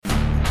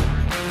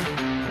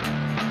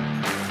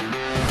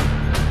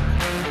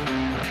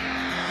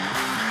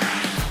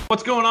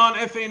What's going on,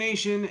 FA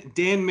Nation?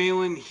 Dan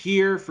Malin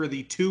here for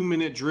the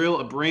 2-Minute Drill,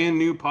 a brand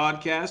new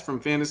podcast from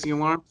Fantasy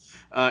Alarm.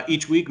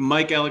 Each week,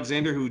 Mike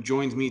Alexander, who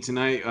joins me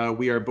tonight,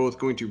 we are both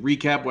going to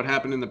recap what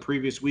happened in the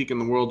previous week in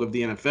the world of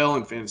the NFL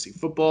and fantasy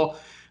football.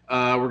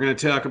 We're going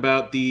to talk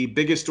about the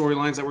biggest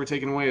storylines that were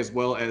taken away, as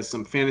well as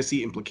some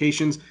fantasy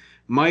implications.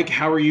 Mike,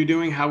 how are you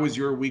doing? How was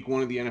your week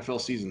one of the NFL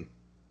season?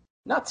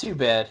 Not too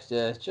bad.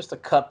 Just a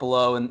cut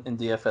below in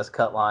DFS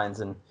cut lines,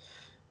 and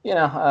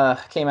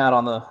came out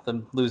on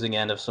the losing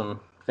end of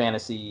some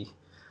fantasy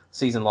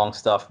season-long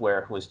stuff where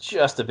it was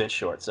just a bit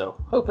short. So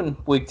hoping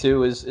week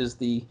two is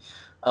the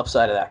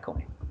upside of that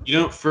coin.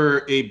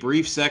 For a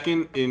brief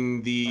second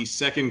in the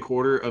second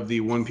quarter of the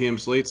 1 p.m.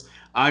 slates,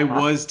 I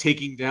was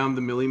taking down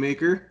the Millie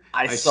Maker.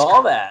 I saw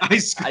that. I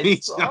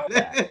screenshot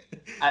it.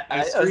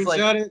 I was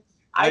like, it.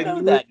 I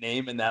know that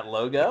name and that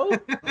logo.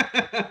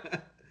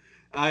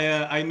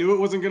 I knew it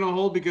wasn't going to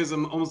hold because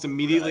almost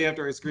immediately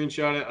after I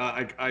screenshot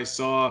it, I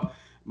saw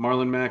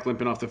Marlon Mack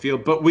limping off the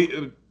field. But we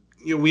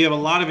have a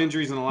lot of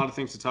injuries and a lot of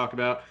things to talk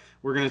about.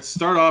 We're going to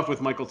start off with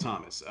Michael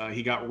Thomas.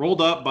 He got rolled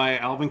up by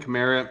Alvin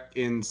Kamara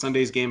in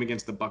Sunday's game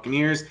against the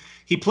Buccaneers.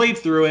 He played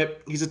through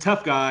it. He's a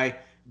tough guy.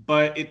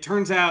 But it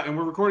turns out, and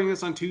we're recording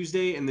this on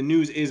Tuesday, and the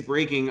news is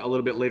breaking a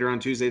little bit later on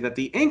Tuesday, that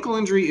the ankle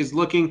injury is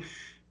looking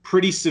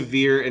pretty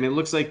severe, and it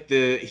looks like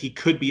he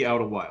could be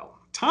out a while.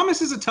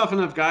 Thomas is a tough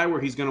enough guy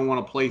where he's going to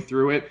want to play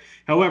through it.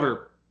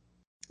 However,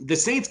 the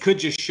Saints could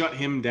just shut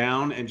him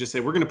down and just say,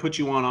 we're going to put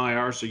you on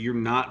IR so you're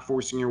not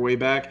forcing your way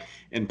back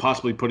and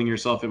possibly putting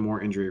yourself at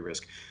more injury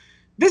risk.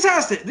 This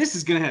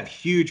is going to have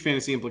huge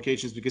fantasy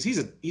implications because he's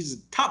a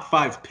top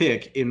 5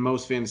 pick in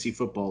most fantasy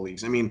football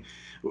leagues. I mean,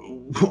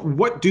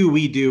 what do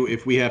we do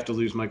if we have to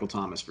lose Michael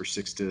Thomas for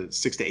 6 to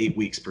 8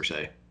 weeks per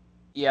se?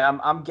 Yeah,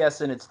 I'm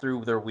guessing it's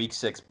through their week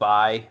 6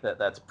 bye.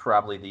 That's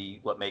probably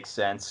what makes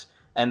sense.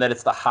 And that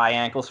it's the high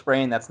ankle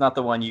sprain. That's not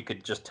the one you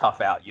could just tough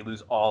out. You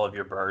lose all of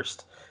your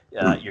burst.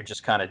 You're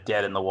just kind of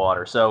dead in the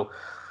water. So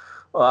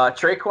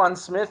Traquan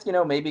Smith,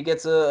 maybe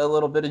gets a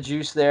little bit of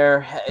juice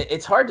there.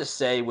 It's hard to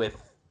say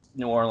with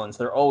New Orleans.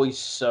 They're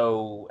always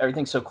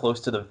everything's so close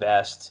to the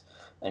vest,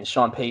 and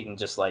Sean Payton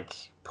just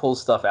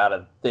pulls stuff out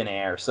of thin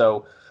air.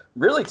 So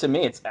really, to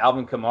me, it's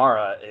Alvin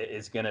Kamara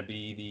is going to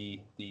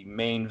be the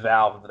main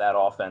valve of that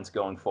offense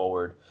going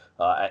forward,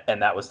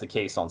 and that was the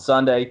case on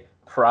Sunday.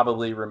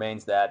 Probably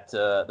remains that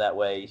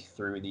way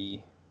through the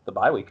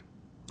bye week.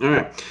 All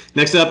right.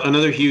 Next up,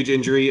 another huge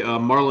injury.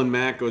 Marlon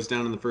Mack goes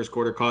down in the first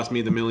quarter, cost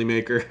me the Millie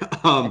Maker.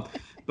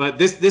 But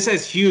this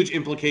has huge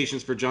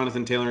implications for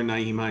Jonathan Taylor and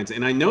Nyheim Hines.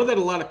 And I know that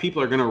a lot of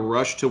people are going to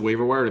rush to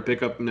waiver wire to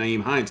pick up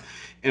Nyheim Hines,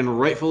 and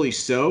rightfully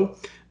so.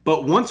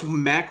 But once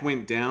Mack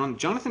went down,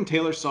 Jonathan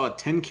Taylor saw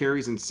 10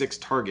 carries and 6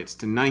 targets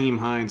to Nyheim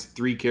Hines,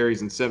 3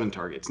 carries and 7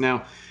 targets.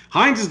 Now,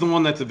 Hines is the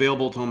one that's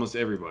available to almost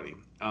everybody.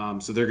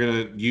 So they're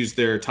going to use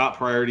their top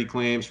priority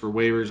claims for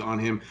waivers on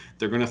him.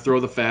 They're going to throw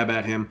the fab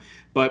at him.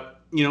 But,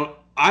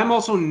 I'm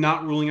also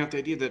not ruling out the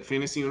idea that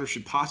fantasy owners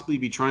should possibly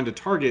be trying to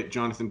target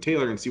Jonathan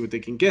Taylor and see what they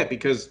can get,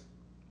 because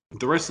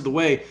the rest of the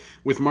way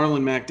with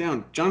Marlon Mack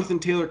down, Jonathan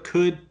Taylor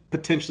could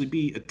potentially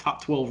be a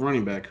top 12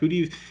 running back.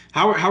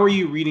 How are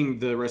you reading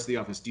the rest of the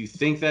offense? Do you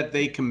think that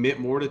they commit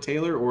more to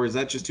Taylor, or is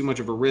that just too much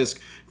of a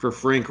risk for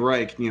Frank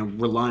Reich,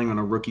 relying on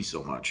a rookie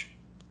so much?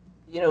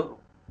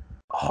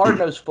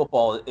 Hard-nosed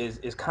football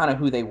is kind of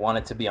who they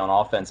wanted to be on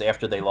offense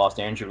after they lost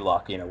Andrew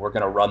Luck. We're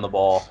going to run the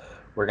ball.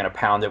 We're going to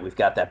pound it. We've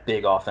got that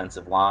big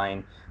offensive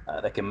line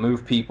that can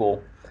move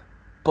people.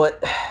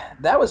 But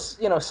that was,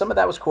 some of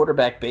that was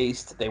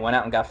quarterback-based. They went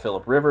out and got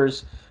Phillip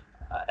Rivers.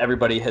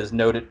 Everybody has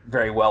noted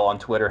very well on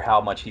Twitter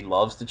how much he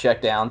loves to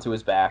check down to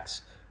his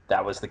backs.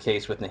 That was the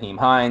case with Nyheim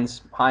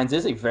Hines. Hines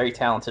is a very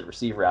talented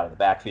receiver out of the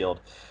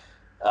backfield.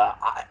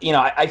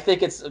 I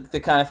think it's the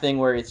kind of thing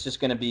where it's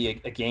just going to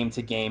be a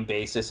game-to-game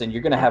basis, and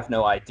you're going to have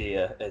no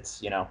idea.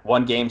 It's,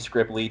 one game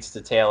script leads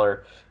to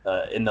Taylor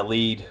in the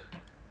lead,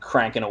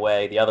 cranking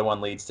away. The other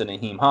one leads to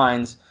Nyheim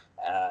Hines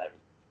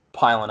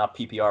piling up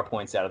PPR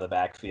points out of the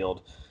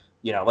backfield.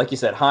 Like you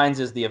said, Hines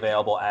is the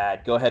available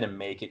ad. Go ahead and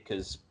make it,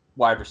 because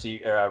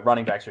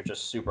running backs are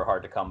just super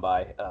hard to come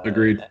by.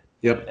 Agreed.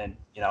 Yep. And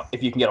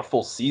if you can get a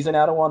full season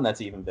out of one, that's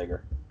even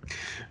bigger.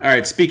 All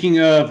right. Speaking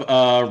of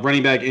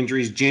running back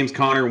injuries, James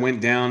Conner went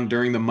down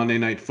during the Monday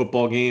Night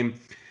Football game.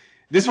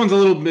 This one's a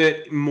little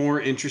bit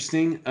more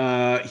interesting.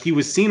 He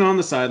was seen on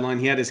the sideline.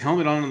 He had his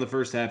helmet on in the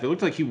first half. It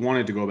looked like he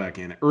wanted to go back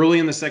in. Early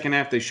in the second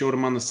half, they showed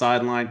him on the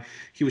sideline.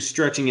 He was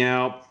stretching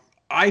out.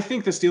 I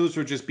think the Steelers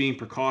were just being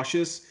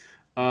precautious.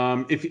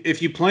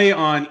 If you play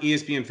on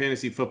ESPN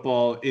Fantasy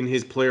Football, in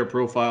his player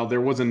profile,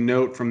 there was a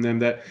note from them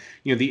that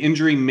the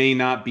injury may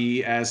not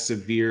be as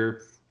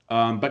severe.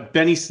 But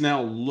Benny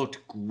Snell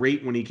looked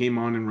great when he came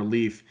on in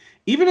relief.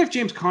 Even if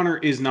James Conner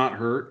is not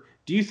hurt,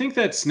 do you think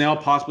that Snell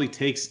possibly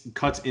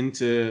cuts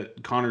into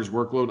Conner's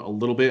workload a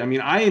little bit? I mean,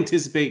 I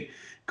anticipate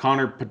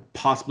Conner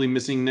possibly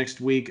missing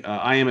next week.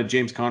 I am a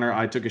James Conner.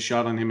 I took a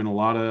shot on him in a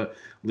lot of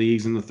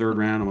leagues in the third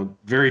round. I'm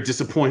very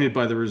disappointed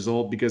by the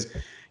result because,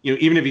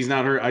 even if he's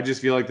not hurt, I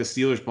just feel like the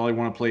Steelers probably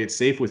want to play it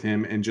safe with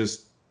him and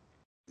just,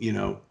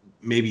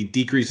 maybe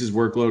decrease his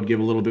workload, give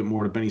a little bit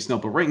more to Benny Snell.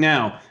 But right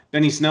now,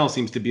 Benny Snell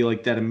seems to be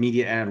like that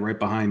immediate ad right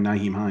behind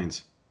Naheem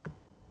Hines.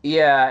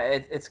 Yeah,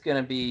 it's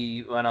going to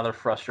be another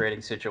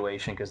frustrating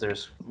situation because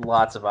there's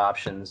lots of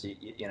options.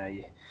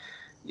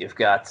 You've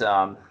got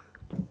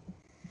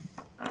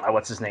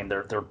what's his name?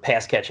 They're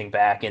pass catching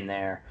back in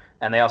there,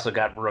 and they also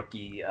got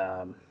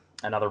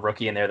another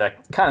rookie in there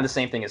that kind of the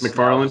same thing as Snell.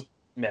 McFarland? Just,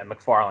 yeah,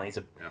 McFarland. He's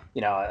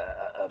Yeah.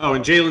 Oh,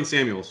 and a Jalen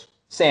Samuels.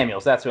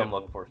 Samuels. That's who Yep. I'm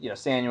looking for.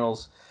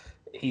 Samuels.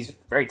 He's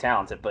very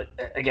talented, but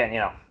again,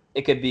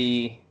 it could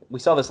be. We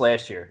saw this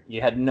last year.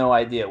 You had no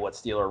idea what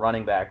Steeler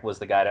running back was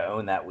the guy to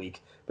own that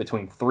week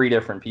between three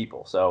different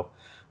people. So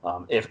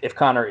if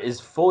Connor is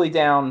fully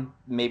down,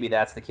 maybe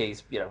that's the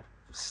case.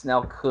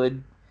 Snell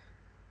could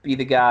be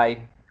the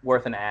guy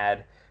worth an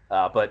ad,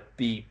 but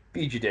be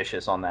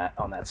judicious on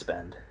that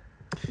spend.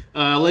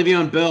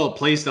 Le'Veon Bell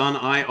placed on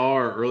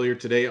IR earlier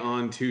today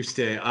on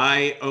Tuesday.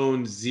 I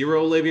own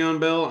zero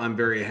Le'Veon Bell. I'm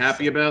very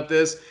happy about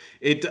this.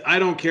 I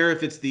don't care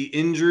if it's the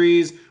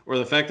injuries or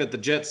the fact that the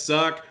Jets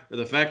suck or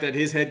the fact that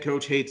his head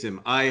coach hates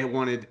him. I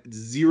wanted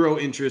zero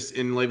interest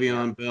in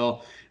Le'Veon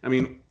Bell. I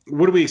mean,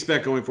 what do we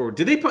expect going forward?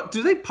 Do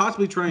they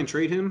possibly try and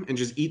trade him and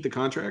just eat the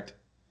contract?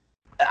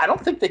 I don't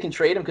think they can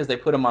trade him because they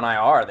put him on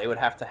IR. They would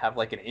have to have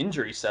like an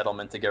injury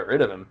settlement to get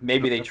rid of him.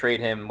 Maybe they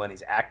trade him when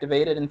he's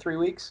activated in 3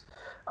 weeks.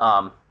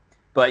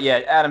 But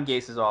yeah, Adam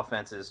Gase's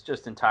offense is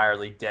just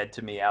entirely dead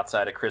to me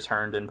outside of Chris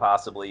Herndon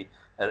possibly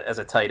as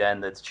a tight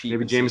end that's cheap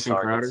Maybe and Jamison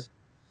targets. Crowder.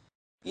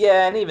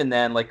 Yeah, and even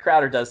then, like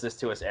Crowder does this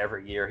to us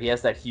every year. He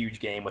has that huge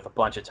game with a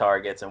bunch of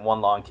targets and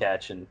one long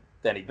catch, and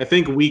then I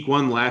think week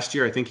 1 last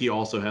year, I think he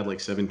also had like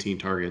 17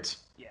 targets.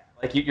 Yeah,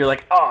 like you're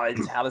like, oh,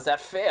 how does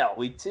that fail?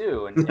 Week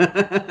 2, and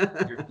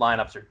your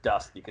lineups are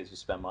dust because you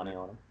spent money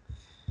on them.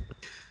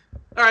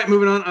 All right,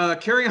 moving on.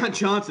 Kerryon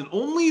Johnson.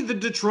 Only the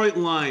Detroit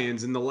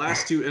Lions in the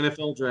last 2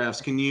 NFL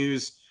drafts can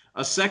use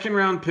a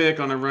second-round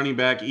pick on a running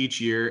back each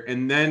year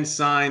and then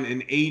sign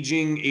an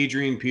aging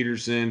Adrian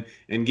Peterson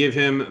and give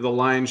him the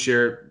lion's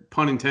share,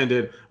 pun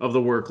intended, of the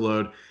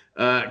workload.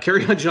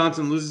 Kerryon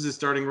Johnson loses his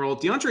starting role.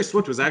 DeAndre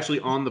Swift was actually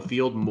on the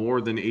field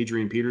more than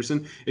Adrian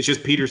Peterson. It's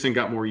just Peterson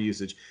got more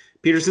usage.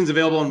 Peterson's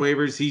available on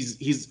waivers.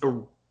 He's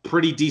a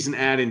pretty decent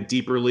ad in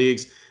deeper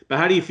leagues. But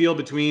how do you feel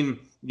between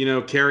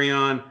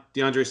Kerryon,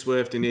 DeAndre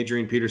Swift, and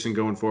Adrian Peterson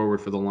going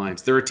forward for the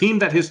Lions? They're a team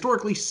that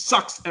historically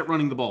sucks at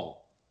running the ball.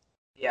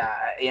 Yeah,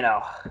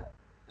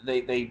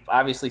 they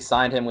obviously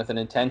signed him with an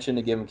intention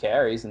to give him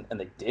carries, and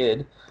they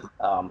did.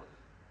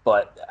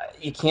 But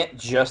you can't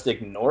just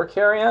ignore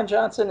Kerryon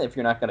Johnson if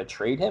you're not going to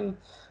trade him,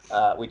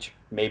 which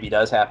maybe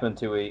does happen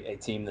to a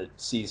team that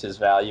sees his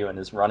value and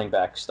is running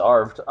back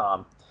starved.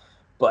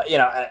 But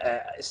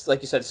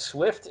like you said,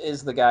 Swift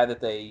is the guy that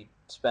they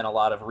spent a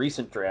lot of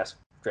recent draft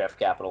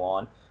capital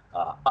on.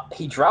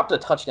 He dropped a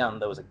touchdown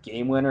that was a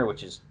game winner,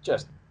 which is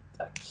just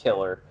a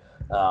killer.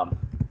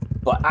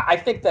 But I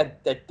think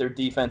that their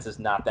defense is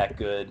not that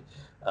good.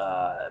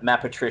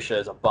 Matt Patricia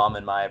is a bum,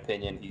 in my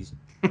opinion. He's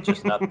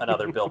just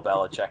another Bill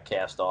Belichick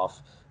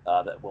cast-off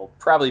that will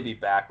probably be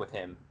back with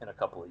him in a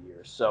couple of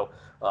years. So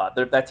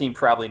that team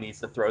probably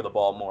needs to throw the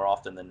ball more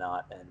often than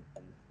not, and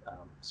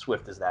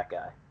Swift is that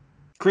guy.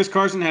 Chris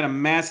Carson had a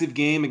massive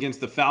game against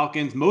the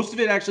Falcons. Most of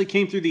it actually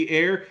came through the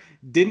air.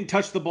 Didn't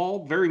touch the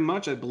ball very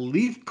much. I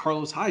believe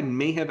Carlos Hyde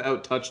may have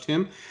out-touched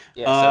him.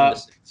 Yeah,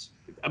 7-6.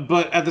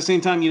 But at the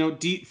same time,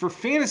 for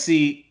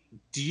fantasy,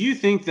 do you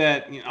think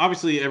that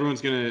obviously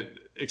everyone's going to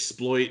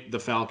exploit the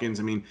Falcons?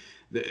 I mean,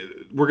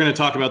 we're going to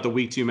talk about the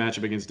week 2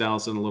 matchup against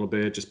Dallas in a little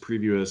bit, just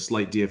preview a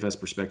slight DFS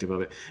perspective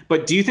of it.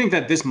 But do you think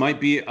that this might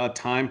be a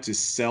time to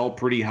sell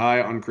pretty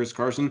high on Chris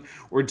Carson?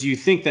 Or do you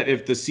think that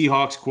if the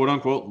Seahawks, quote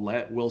unquote,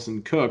 let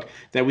Wilson cook,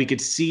 that we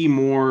could see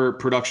more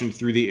production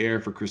through the air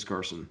for Chris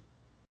Carson?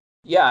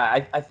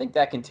 Yeah, I think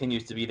that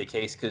continues to be the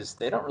case because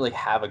they don't really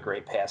have a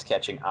great pass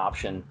catching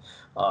option.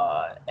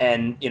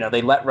 And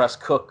they let Russ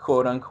cook,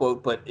 quote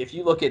unquote. But if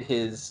you look at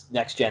his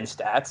next gen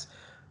stats,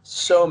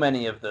 so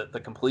many of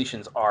the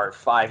completions are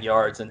 5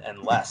 yards and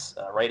less,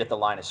 right at the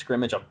line of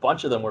scrimmage. A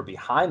bunch of them were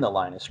behind the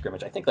line of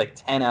scrimmage. I think like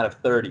 10 out of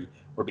 30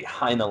 were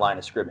behind the line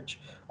of scrimmage.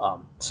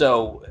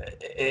 So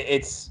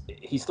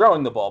he's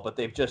throwing the ball, but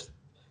they've just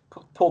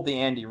pulled the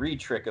Andy Reid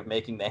trick of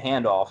making the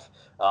handoff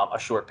a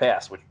short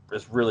pass, which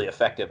is really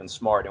effective and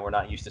smart, and we're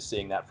not used to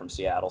seeing that from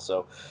Seattle.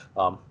 So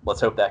let's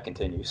hope that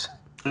continues.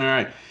 All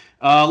right.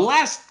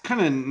 Last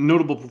kind of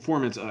notable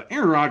performance,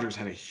 Aaron Rodgers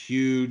had a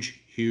huge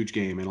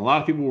game, and a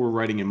lot of people were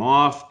writing him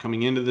off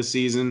coming into the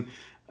season,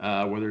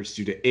 whether it's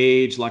due to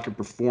age, lack of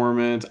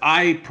performance.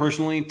 I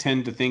personally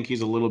tend to think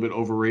he's a little bit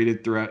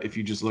overrated throughout if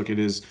you just look at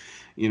his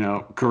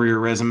career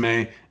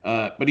resume.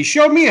 But he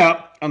showed me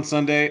up on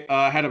Sunday,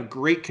 had a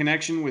great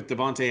connection with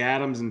Devontae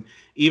Adams, and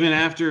even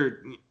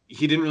after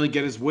he didn't really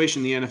get his wish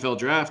in the NFL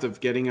draft of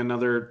getting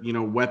another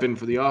weapon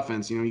for the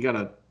offense, you got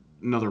a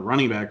another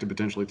running back to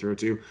potentially throw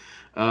to.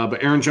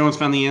 But Aaron Jones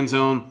found the end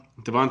zone.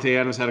 Devontae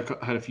Adams had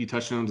a few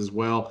touchdowns as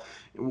well.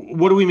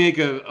 What do we make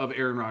of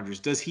Aaron Rodgers?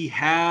 Does he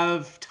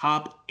have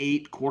top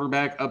 8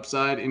 quarterback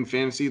upside in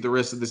fantasy the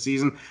rest of the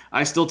season?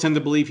 I still tend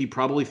to believe he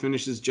probably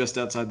finishes just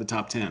outside the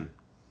top 10.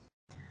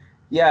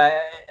 Yeah,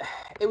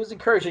 it was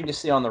encouraging to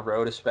see on the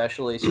road,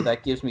 especially. So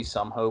that gives me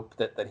some hope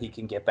that he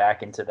can get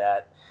back into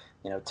that,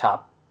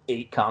 top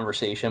 8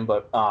 conversation.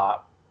 But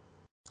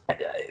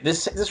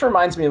this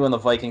reminds me of when the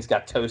Vikings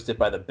got toasted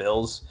by the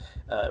Bills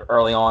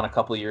early on a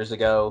couple of years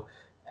ago.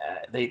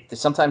 They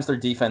sometimes their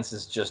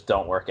defenses just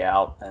don't work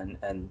out,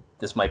 and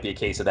this might be a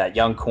case of that.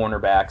 Young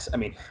cornerbacks. I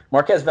mean,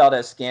 Marquez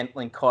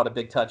Valdez-Scantling caught a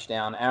big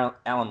touchdown.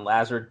 Alan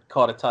Lazard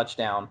caught a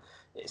touchdown.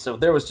 So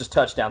there was just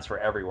touchdowns for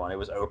everyone. It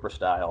was Oprah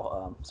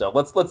style. So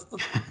let's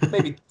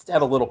maybe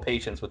have a little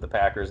patience with the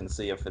Packers and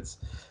see if it's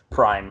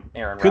prime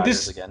Aaron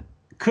Rodgers again.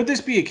 Could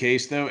this be a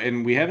case, though,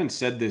 and we haven't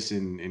said this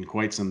in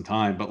quite some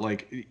time, but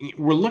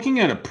we're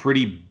looking at a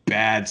pretty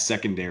bad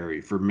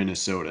secondary for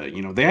Minnesota.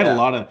 They had a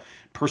lot of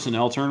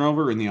personnel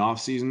turnover in the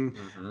offseason.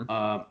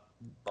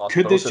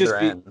 Could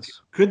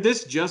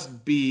this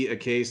just be a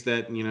case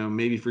that,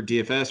 maybe for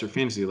DFS or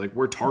fantasy,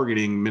 we're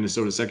targeting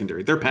Minnesota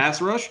secondary? Their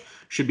pass rush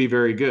should be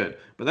very good,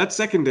 but that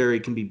secondary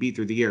can be beat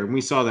through the air. And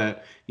we saw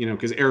that,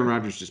 because Aaron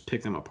Rodgers just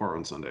picked them apart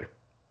on Sunday.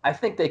 I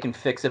think they can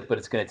fix it, but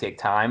it's going to take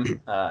time.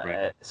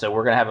 Right. So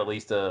we're going to have at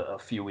least a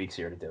few weeks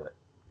here to do it.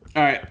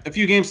 All right, a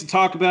few games to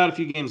talk about, a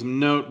few games of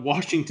note.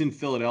 Washington,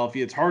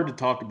 Philadelphia. It's hard not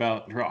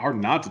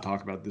to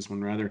talk about this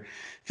one, rather.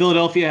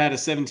 Philadelphia had a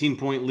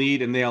 17-point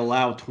lead, and they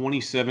allow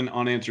 27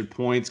 unanswered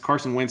points.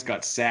 Carson Wentz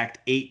got sacked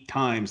 8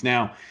 times.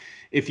 Now,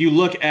 if you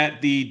look at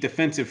the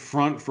defensive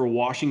front for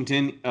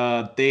Washington,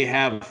 they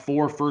have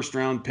 4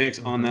 first-round picks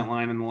on that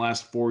line in the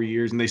last 4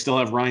 years, and they still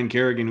have Ryan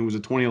Kerrigan, who was a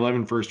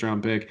 2011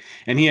 first-round pick,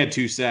 and he had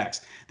 2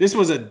 sacks. This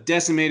was a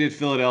decimated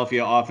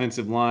Philadelphia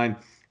offensive line.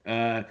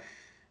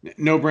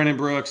 No Brennan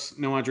Brooks,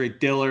 no Andre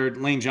Dillard.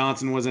 Lane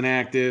Johnson was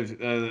inactive.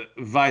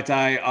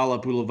 Vaitai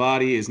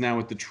Alapulavati is now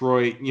with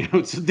Detroit.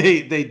 So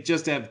they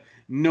just have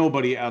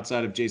nobody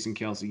outside of Jason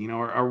Kelce.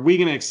 Are we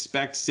going to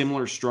expect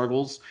similar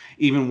struggles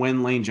even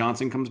when Lane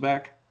Johnson comes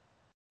back?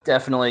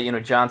 Definitely.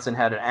 Johnson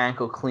had an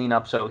ankle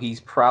cleanup, so he's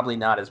probably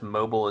not as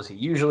mobile as he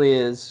usually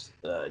is.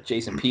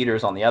 Jason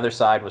Peters on the other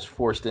side was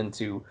forced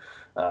into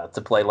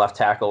to play left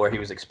tackle where he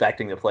was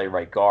expecting to play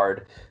right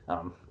guard.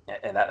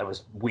 And that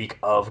was week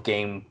of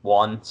game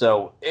 1.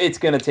 So it's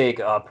going to take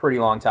a pretty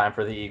long time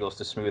for the Eagles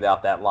to smooth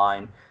out that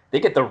line. They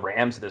get the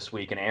Rams this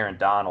week and Aaron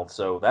Donald,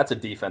 so that's a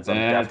defense I'm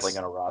definitely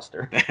going to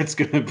roster. That's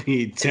going to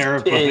be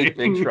terrifying.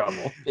 Big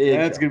trouble.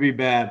 That's going to be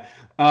bad.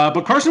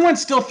 But Carson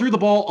Wentz still threw the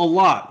ball a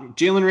lot.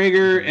 Jalen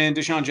Reagor and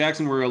Deshaun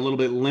Jackson were a little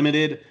bit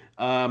limited.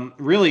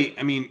 Really,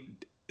 I mean,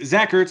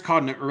 Zach Ertz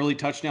caught an early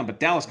touchdown, but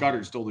Dallas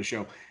Goedert stole the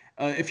show.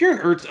 If you're an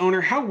Ertz owner,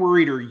 how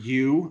worried are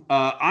you?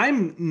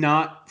 I'm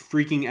not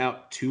freaking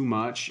out too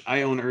much.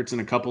 I own Ertz in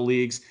a couple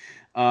leagues.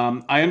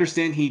 I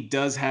understand he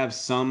does have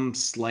some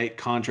slight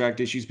contract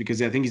issues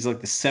because I think he's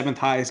like the 7th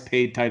highest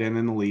paid tight end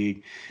in the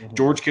league.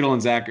 George Kittle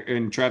and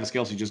Travis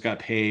Kelce just got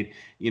paid,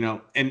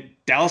 and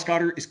Dallas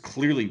Goedert is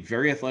clearly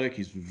very athletic.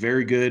 He's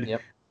very good.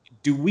 Yep.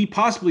 Do we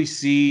possibly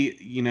see,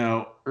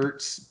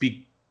 Ertz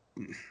be,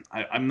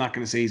 I'm not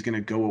going to say he's going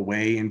to go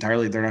away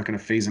entirely. They're not going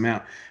to phase him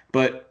out,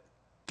 but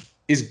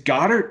is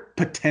Goddard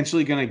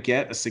potentially going to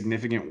get a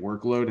significant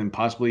workload and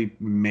possibly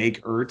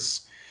make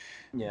Ertz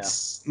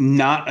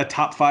not a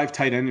top 5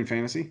 tight end in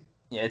fantasy?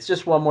 Yeah, it's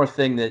just one more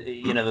thing that,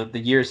 the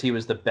years he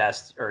was the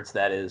best, Ertz,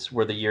 that is,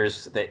 were the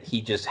years that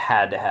he just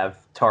had to have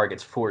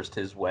targets forced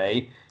his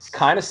way.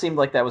 Kind of seemed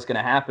like that was going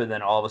to happen.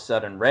 Then all of a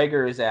sudden,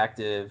 Reagor is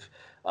active,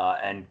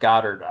 and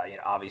Goddard,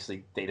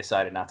 obviously they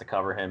decided not to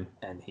cover him,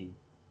 and he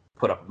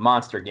put up a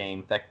monster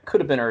game. That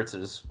could have been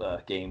Ertz's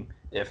game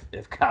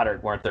if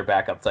Goddard weren't their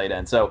backup tight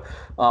end. So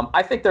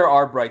I think there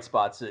are bright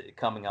spots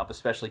coming up,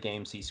 especially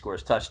games he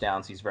scores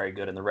touchdowns. He's very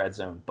good in the red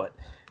zone. But,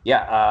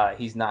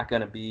 he's not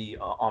going to be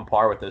on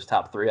par with those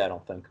top 3, I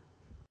don't think.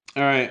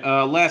 All right,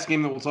 last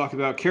game that we'll talk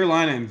about,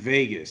 Carolina and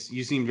Vegas.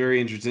 You seem very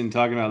interested in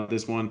talking about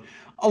this one.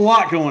 A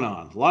lot going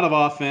on, a lot of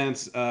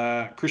offense.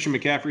 Christian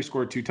McCaffrey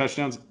scored 2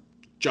 touchdowns.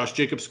 Josh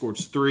Jacobs scored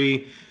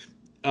 3.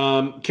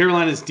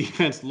 Carolina's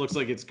defense looks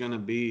like it's going to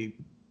be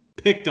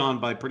picked on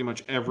by pretty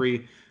much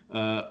every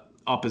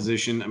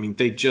opposition. I mean,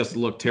 they just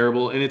look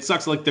terrible, and it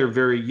sucks like they're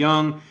very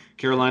young.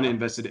 Carolina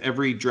invested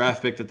every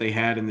draft pick that they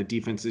had in the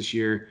defense this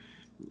year.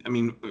 I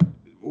mean,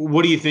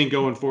 what do you think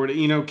going forward?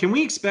 Can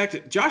we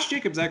expect – Josh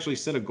Jacobs actually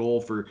set a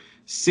goal for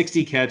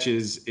 60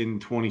 catches in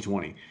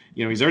 2020.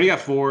 He's already got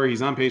 4.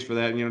 He's on pace for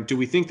that. Do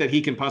we think that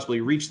he can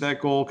possibly reach that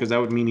goal? Because that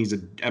would mean he's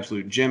an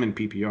absolute gem in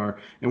PPR.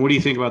 And what do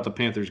you think about the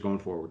Panthers going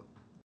forward?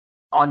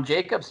 On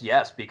Jacobs,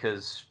 yes,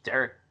 because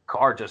Derek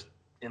Carr just,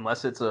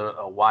 unless it's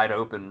a wide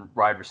open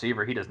wide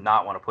receiver, he does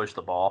not want to push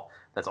the ball.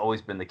 That's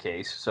always been the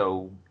case.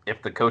 So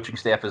if the coaching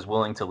staff is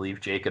willing to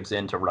leave Jacobs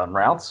in to run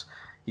routes,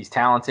 he's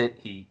talented.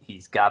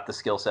 He's got the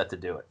skill set to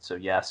do it. So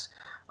yes.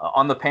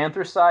 On the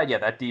Panthers side,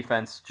 that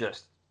defense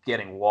just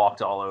getting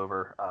walked all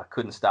over.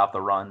 Couldn't stop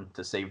the run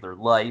to save their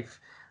life.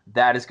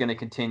 that is going to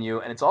continue.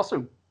 And it's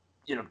also,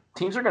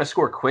 teams are going to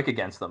score quick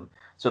against them.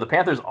 So the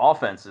Panthers'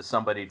 offense is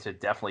somebody to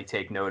definitely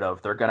take note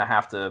of. They're going to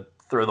have to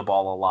throw the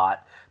ball a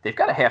lot. They've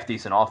got a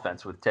half-decent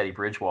offense with Teddy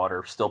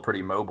Bridgewater, still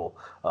pretty mobile,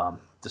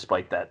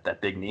 despite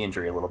that big knee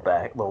injury a little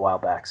while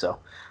back. So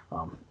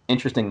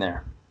interesting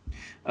there.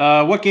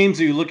 What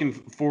games are you looking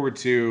forward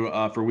to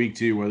for week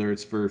 2, whether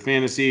it's for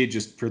fantasy,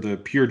 just for the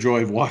pure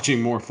joy of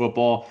watching more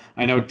football?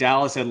 I know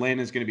Dallas,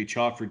 Atlanta is going to be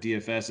chalk for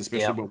DFS,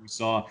 especially what we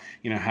saw,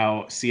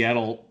 how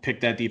Seattle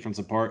picked that defense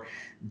apart.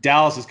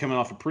 Dallas is coming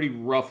off a pretty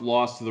rough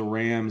loss to the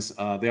Rams.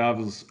 They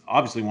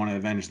obviously want to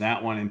avenge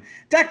that one. And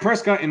Dak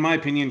Prescott, in my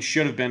opinion,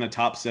 should have been a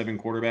top 7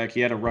 quarterback.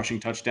 He had a rushing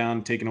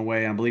touchdown taken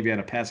away. I believe he had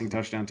a passing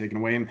touchdown taken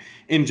away. And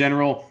in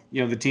general,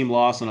 the team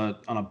lost on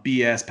a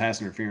BS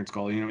pass interference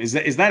call. Is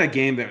that a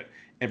game that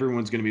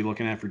everyone's going to be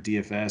looking at for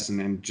DFS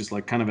and just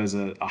like kind of as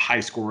a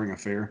high-scoring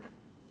affair?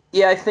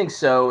 Yeah, I think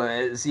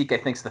so. Zeke, I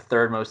think, is the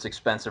 3rd most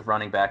expensive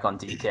running back on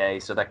DK,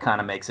 so that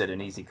kind of makes it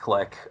an easy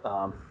click.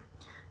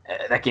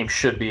 That game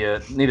should be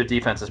neither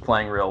defense is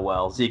playing real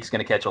well. Zeke's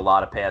going to catch a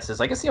lot of passes.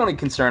 I guess the only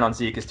concern on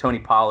Zeke is Tony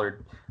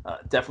Pollard,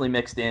 definitely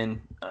mixed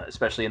in,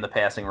 especially in the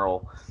passing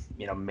role.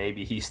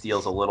 Maybe he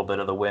steals a little bit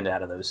of the wind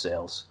out of those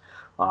sails.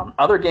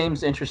 Other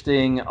games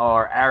interesting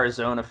are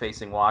Arizona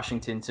facing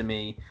Washington to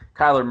me.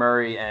 Kyler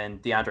Murray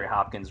and DeAndre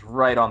Hopkins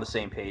right on the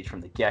same page from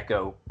the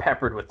get-go,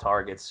 peppered with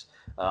targets.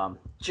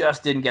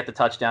 Just didn't get the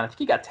touchdown. I think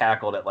he got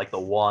tackled at like the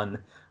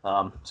 1.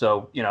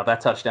 So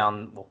that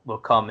touchdown will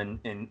come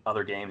in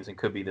other games and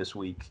could be this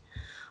week.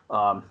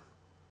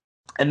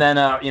 And then,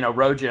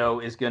 Rojo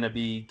is going to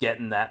be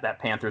getting that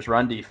Panthers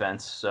run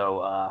defense.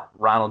 So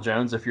Ronald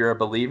Jones, if you're a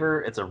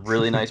believer, it's a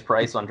really nice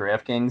price on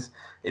DraftKings.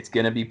 It's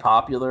going to be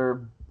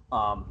popular.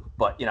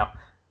 But,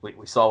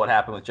 we saw what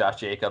happened with Josh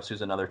Jacobs,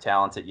 who's another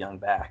talented young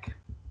back.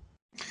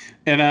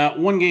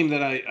 And one game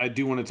that I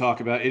do want to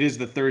talk about, it is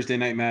the Thursday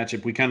night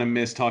matchup. We kind of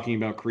missed talking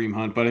about Kareem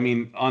Hunt. But,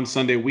 on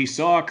Sunday, we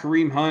saw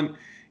Kareem Hunt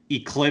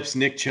eclipse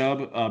Nick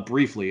Chubb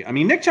briefly.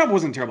 Nick Chubb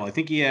wasn't terrible. I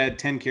think he had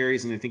 10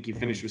 carries, and I think he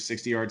finished with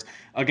 60 yards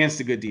against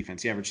a good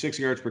defense. He averaged 6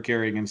 yards per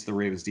carry against the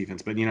Ravens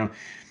defense. But,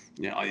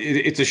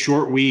 it's a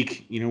short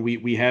week.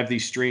 We have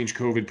these strange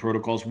COVID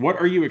protocols. What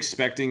are you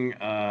expecting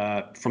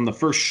from the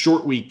first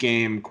short week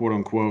game, quote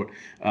unquote,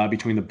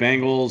 between the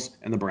Bengals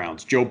and the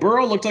Browns? Joe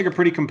Burrow looked like a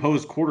pretty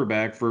composed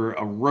quarterback for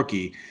a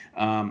rookie.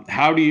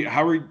 How do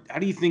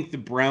you think the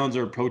Browns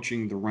are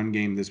approaching the run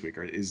game this week?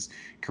 Is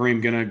Kareem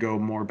gonna go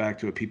more back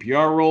to a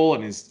PPR role,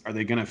 and are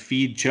they gonna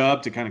feed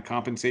Chubb to kind of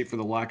compensate for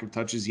the lack of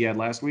touches he had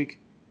last week?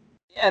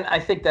 And I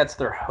think that's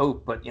their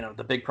hope, but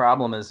the big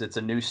problem is it's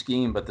a new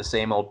scheme, but the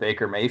same old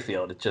Baker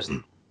Mayfield. It just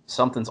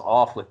something's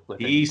off with it.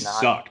 He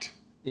sucked.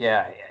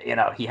 Yeah,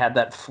 he had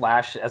that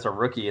flash as a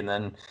rookie, and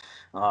then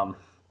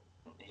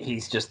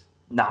he's just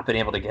not been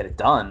able to get it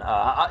done.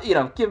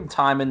 Give him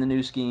time in the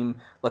new scheme.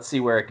 Let's see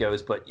where it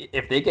goes. But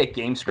if they get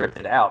game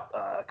scripted out,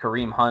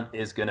 Kareem Hunt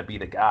is going to be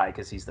the guy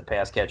because he's the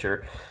pass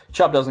catcher.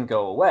 Chubb doesn't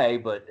go away,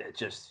 but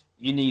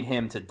you need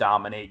him to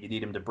dominate. You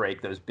need him to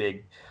break those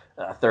big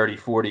 30,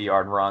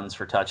 40-yard runs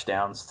for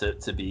touchdowns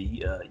to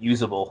be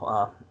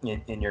usable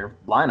in your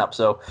lineup.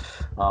 So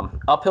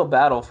uphill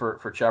battle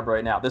for Chubb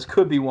right now. This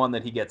could be one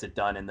that he gets it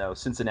done in, though.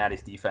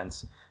 Cincinnati's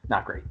defense,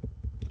 not great.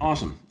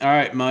 Awesome. All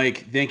right,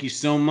 Mike, thank you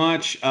so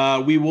much.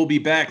 We will be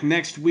back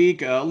next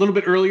week a little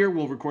bit earlier.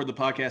 We'll record the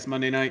podcast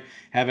Monday night,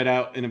 have it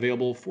out and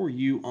available for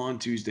you on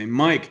Tuesday.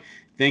 Mike,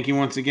 thank you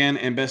once again,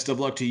 and best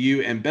of luck to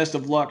you, and best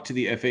of luck to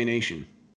the FA Nation.